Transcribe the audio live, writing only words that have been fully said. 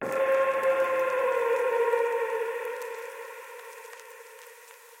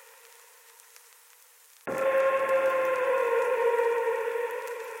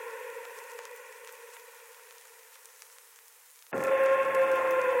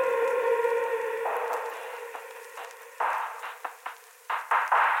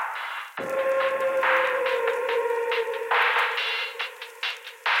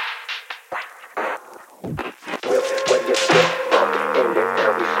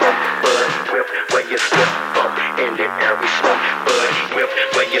smoke, bud whip where you slip up in the air we smoke, bud whip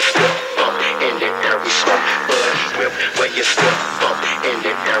where you slip up in the air we smoke, bud whip where you slip up in the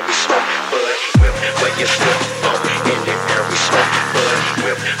air we smoke, bud whip where you slip up in the air we smoke, bud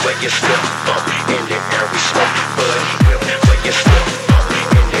whip where you slip up in the air we smoke, bud whip where you slip up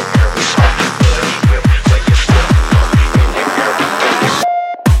in the air we smoke, bud whip where you slip up in the air we smoke.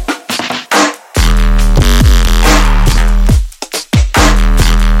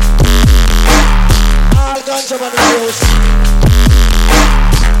 All guns are on the news.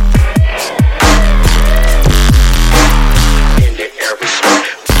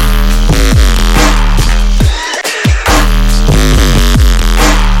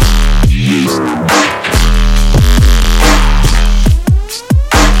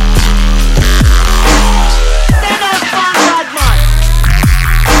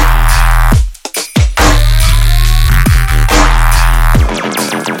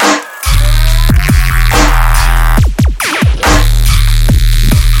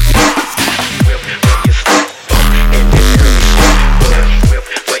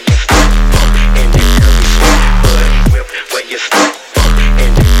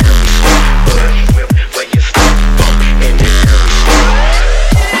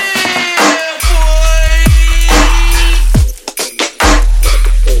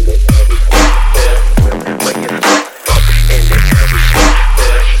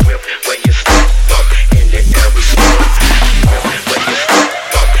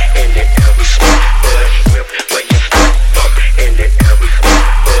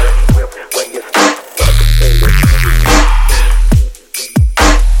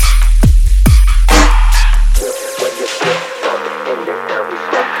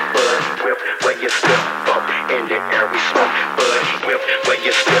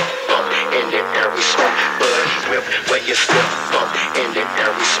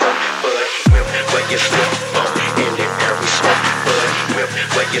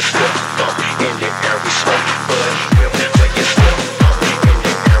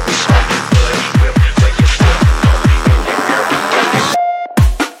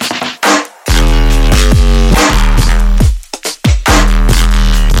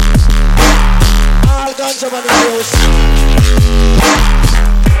 All guns are on the news.